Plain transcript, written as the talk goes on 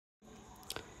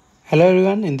Hello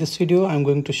everyone, in this video I'm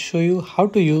going to show you how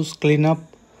to use cleanup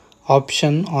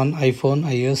option on iPhone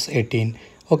iOS 18.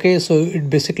 Okay, so it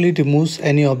basically removes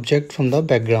any object from the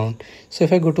background. So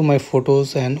if I go to my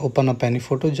photos and open up any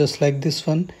photo just like this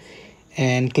one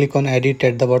and click on edit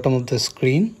at the bottom of the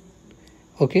screen.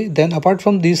 Okay, then apart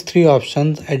from these three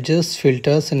options, adjust,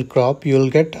 filters and crop, you will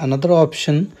get another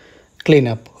option,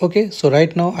 cleanup. Okay, so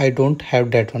right now I don't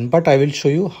have that one, but I will show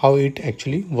you how it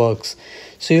actually works.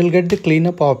 So you'll get the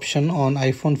cleanup option on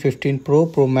iPhone 15 Pro,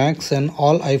 Pro Max and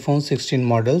all iPhone 16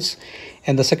 models.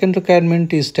 And the second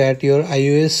requirement is that your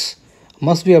iOS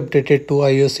must be updated to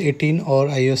iOS 18 or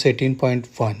iOS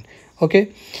 18.1.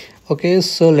 Okay,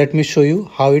 so let me show you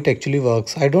how it actually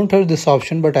works. I don't have this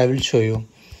option, but I will show you.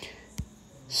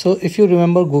 So if you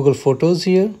remember Google Photos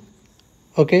here,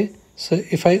 okay, so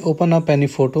if I open up any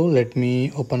photo, let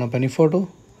me open up any photo.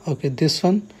 Okay, this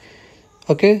one.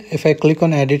 Okay, if I click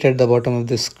on edit at the bottom of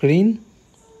the screen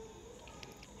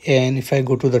and if I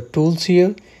go to the tools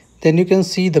here, then you can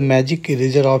see the magic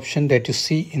eraser option that you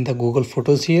see in the Google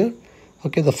Photos here.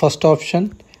 Okay, the first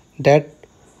option that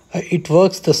it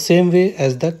works the same way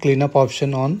as the cleanup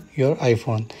option on your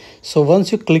iPhone. So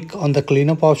once you click on the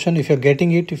cleanup option, if you're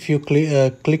getting it, if you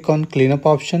click on cleanup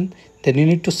option, then you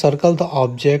need to circle the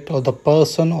object or the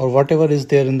person or whatever is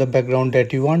there in the background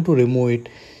that you want to remove it,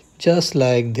 just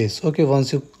like this. Okay,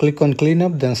 once you click on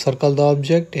cleanup, then circle the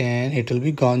object and it will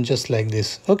be gone just like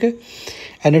this. Okay,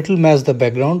 and it will match the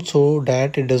background so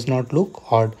that it does not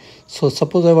look odd. So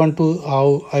suppose I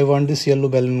want this yellow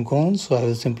balloon gone, so I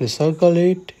will simply circle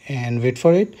it and wait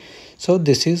for it. So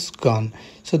this is gone.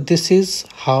 So this is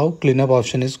how cleanup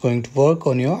option is going to work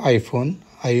on your iPhone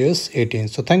iOS 18.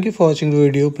 So thank you for watching the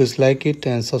video. Please like it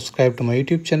and subscribe to my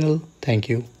YouTube channel. Thank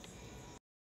you.